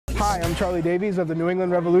Hi, I'm Charlie Davies of the New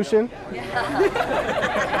England Revolution.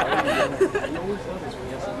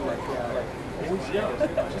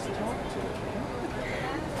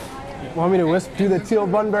 Want me to do the Teal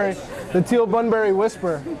Bunbury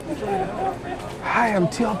whisper? Hi, I'm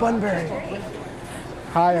Teal Bunbury.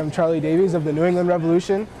 Hi, I'm Charlie Davies of the New England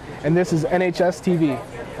Revolution, and this is NHS-TV.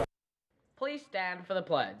 Please stand for the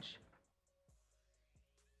pledge.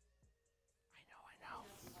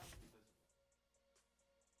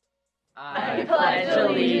 I pledge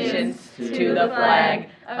allegiance to the flag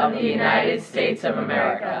of the United States of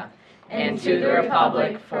America and to the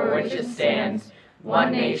republic for which it stands,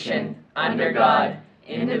 one nation, under God,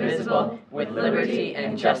 indivisible, with liberty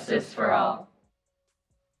and justice for all.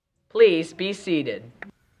 Please be seated.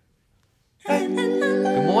 Good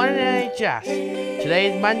morning, NHS.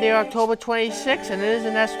 Today is Monday, October 26th, and it is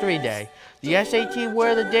an S3 day. The SAT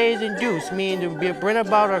word of the day is induced, meaning to bring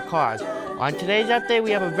about our cause. On today's update, we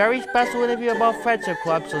have a very special interview about Friendship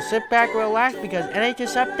Club, so sit back and relax because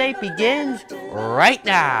NHS Update begins right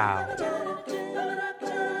now.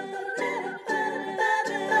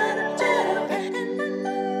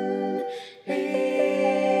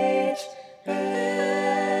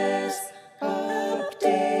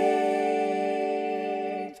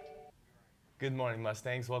 Good morning,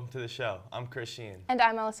 Mustangs. Welcome to the show. I'm Chris Sheehan. And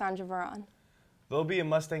I'm Alessandra Veron. There will be a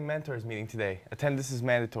Mustang Mentors meeting today. Attendance is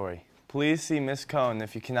mandatory. Please see Ms. Cohn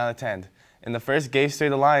if you cannot attend. And the first Gay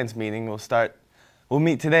Straight Alliance meeting will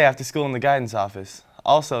meet today after school in the guidance office.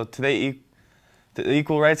 Also, today the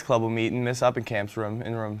Equal Rights Club will meet in Ms. Uppenkamp's room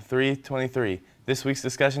in room 323. This week's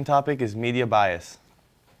discussion topic is media bias.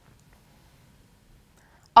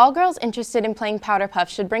 All girls interested in playing Powder Puff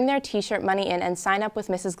should bring their t-shirt money in and sign up with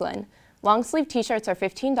Mrs. Glynn. Long sleeve t-shirts are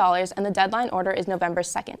 $15 and the deadline order is November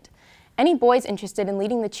 2nd. Any boys interested in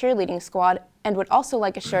leading the cheerleading squad and would also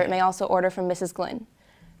like a shirt may also order from Mrs. Glynn.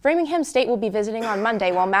 Framingham State will be visiting on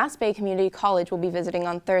Monday while Mass Bay Community College will be visiting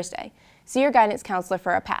on Thursday. See your guidance counselor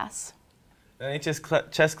for a pass. The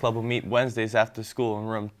NHS Chess Club will meet Wednesdays after school in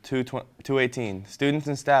room 218. Students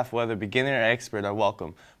and staff, whether beginner or expert, are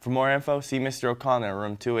welcome. For more info, see Mr. O'Connor in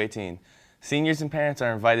room 218. Seniors and parents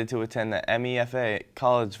are invited to attend the MEFA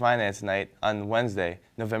College Finance Night on Wednesday,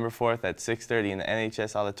 November 4th at 6:30 in the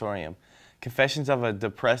NHS Auditorium. Confessions of a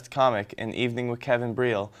Depressed Comic, an evening with Kevin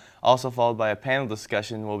Briel, also followed by a panel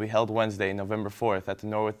discussion, will be held Wednesday, November 4th at the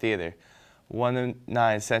Norwood Theater,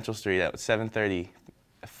 109 Central Street at 7:30,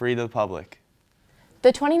 free to the public.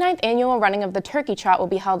 The 29th annual running of the Turkey Trot will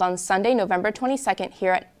be held on Sunday, November 22nd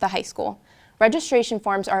here at the high school. Registration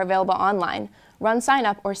forms are available online. Run, sign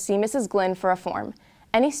up, or see Mrs. Glynn for a form.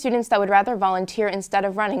 Any students that would rather volunteer instead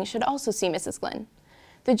of running should also see Mrs. Glynn.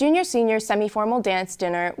 The junior-senior semi-formal dance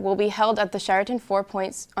dinner will be held at the Sheraton Four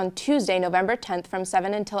Points on Tuesday, November 10th from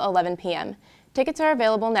 7 until 11 p.m. Tickets are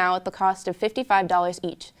available now at the cost of $55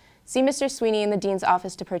 each. See Mr. Sweeney in the Dean's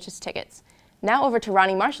office to purchase tickets. Now over to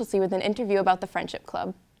Ronnie Marshalsea with an interview about the Friendship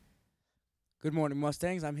Club. Good morning,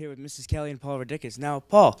 Mustangs. I'm here with Mrs. Kelly and Paul Radicus. Now,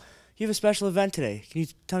 Paul, you have a special event today. Can you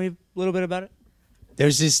tell me a little bit about it?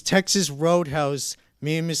 There's this Texas Roadhouse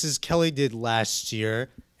me and Mrs. Kelly did last year,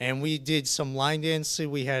 and we did some line dancing.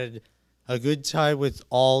 We had a good time with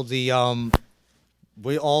all the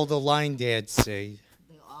line dancing.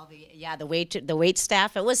 Yeah, the wait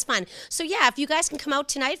staff. It was fun. So yeah, if you guys can come out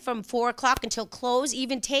tonight from 4 o'clock until close,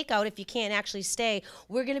 even takeout if you can't actually stay,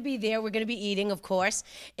 we're going to be there. We're going to be eating, of course.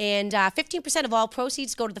 And 15% of all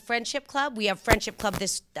proceeds go to the Friendship Club. We have Friendship Club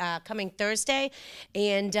this coming Thursday.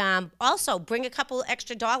 And also, bring a couple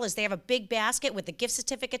extra dollars. They have a big basket with a gift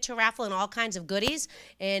certificate to raffle and all kinds of goodies.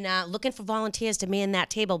 And looking for volunteers to man that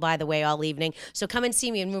table, by the way, all evening. So come and see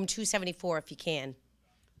me in room 274 if you can.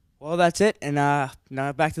 Well, that's it, and now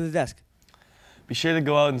back to the desk. Be sure to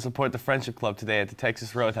go out and support the Friendship Club today at the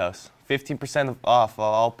Texas Roadhouse. 15% off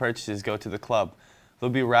all purchases go to the club.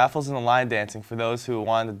 There'll be raffles and a line dancing for those who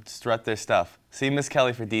want to strut their stuff. See Miss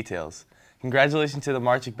Kelly for details. Congratulations to the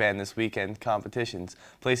marching band this weekend competitions,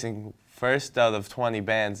 placing first out of 20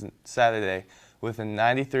 bands Saturday with a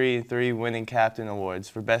 93-3 winning captain awards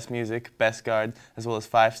for Best Music, Best Guard, as well as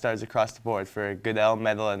 5 stars across the board for a Goodell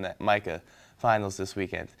Medal and Micah finals this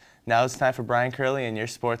weekend. Now it's time for Brian Curley and your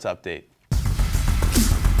sports update.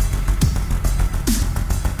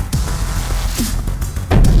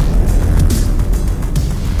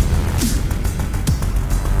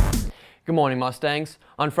 Good morning, Mustangs.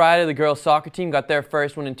 On Friday, the girls' soccer team got their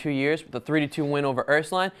first win in 2 years with a 3-2 win over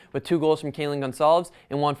Ursuline with 2 goals from Kaylin Gonsalves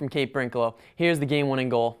and 1 from Kate Brinklow. Here's the game-winning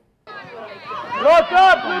goal. Look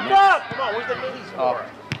up! Look up! Come on, where's the mini score?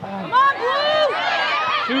 Come on,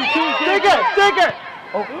 Blue! Take it! Take it!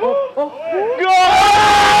 Oh! Goal!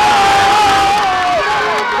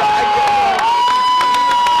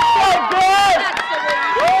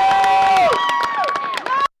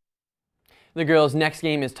 The girls' next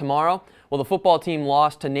game is tomorrow. Well, the football team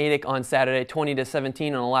lost to Natick on Saturday 20-17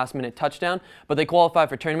 on a last-minute touchdown, but they qualified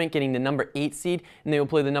for tournament, getting the number 8 seed, and they will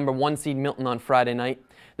play the number 1 seed Milton on Friday night.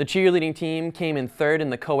 The cheerleading team came in 3rd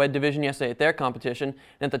in the co-ed division yesterday at their competition,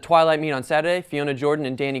 and at the twilight meet on Saturday, Fiona Jordan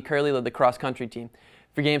and Danny Curley led the cross-country team.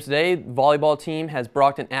 For games today, the volleyball team has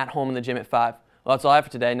Brockton at home in the gym at 5. Well, that's all I have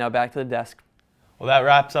for today. Now back to the desk. Well, that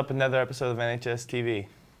wraps up another episode of NHS-TV.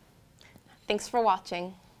 Thanks for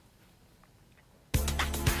watching.